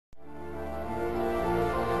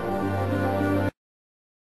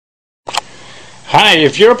Hi,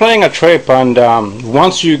 if you're planning a trip and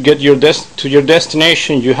once you get to your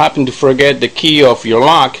destination you happen to forget the key of your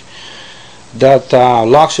lock that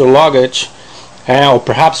locks your luggage, or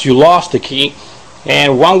perhaps you lost the key,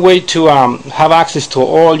 and one way to have access to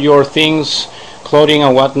all your things, clothing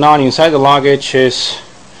and whatnot inside the luggage is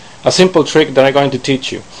a simple trick that I'm going to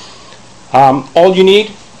teach you. All you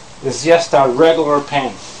need is just a regular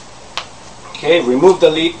pen. Okay, remove the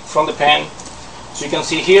lid from the pen so you can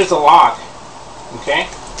see here's the lock. Okay,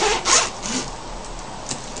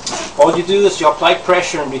 all you do is you apply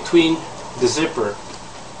pressure in between the zipper,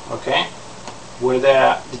 okay, where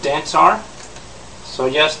the dents are. So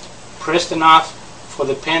just press enough for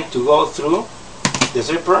the pen to go through the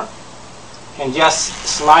zipper and just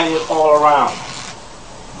slide it all around.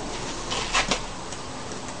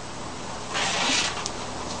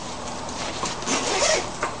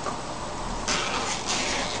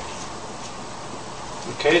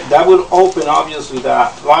 Okay, that will open obviously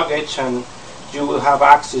the luggage and you will have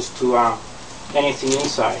access to anything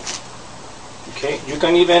inside. Okay, you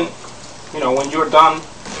can even, when you're done,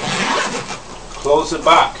 close it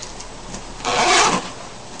back.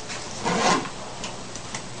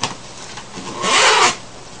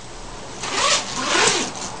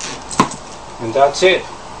 And that's it.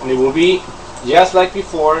 And it will be just like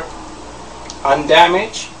before,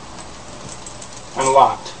 undamaged and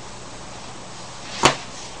locked.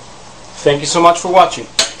 Thank you so much for watching.